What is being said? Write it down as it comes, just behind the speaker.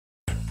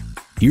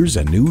Here's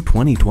a new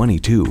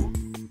 2022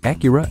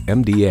 Acura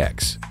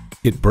MDX.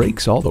 It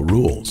breaks all the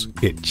rules.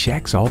 It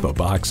checks all the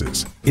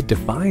boxes. It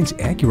defines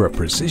Acura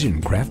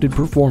precision-crafted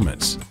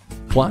performance.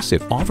 Plus,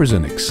 it offers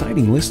an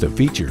exciting list of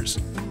features: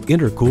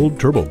 intercooled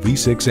turbo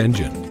V6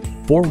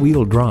 engine,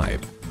 four-wheel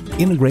drive,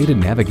 integrated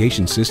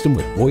navigation system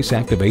with voice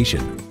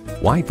activation,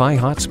 Wi-Fi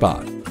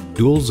hotspot,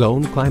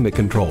 dual-zone climate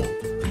control,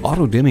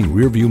 auto-dimming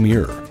rear-view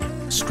mirror,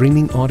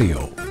 streaming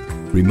audio,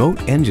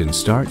 remote engine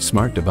start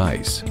smart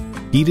device,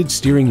 heated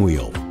steering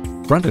wheel,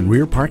 front and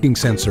rear parking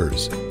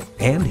sensors,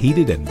 and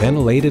heated and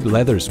ventilated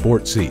leather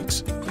sport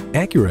seats.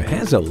 Acura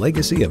has a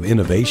legacy of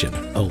innovation,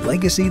 a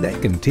legacy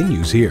that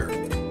continues here.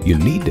 You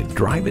need to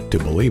drive it to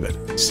believe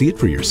it. See it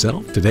for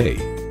yourself today.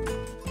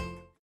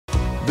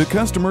 The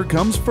customer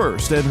comes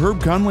first at Herb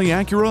Conley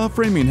Acura of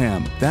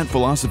Framingham. That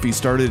philosophy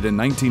started in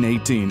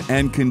 1918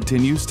 and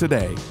continues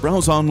today.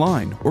 Browse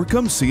online or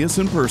come see us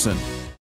in person.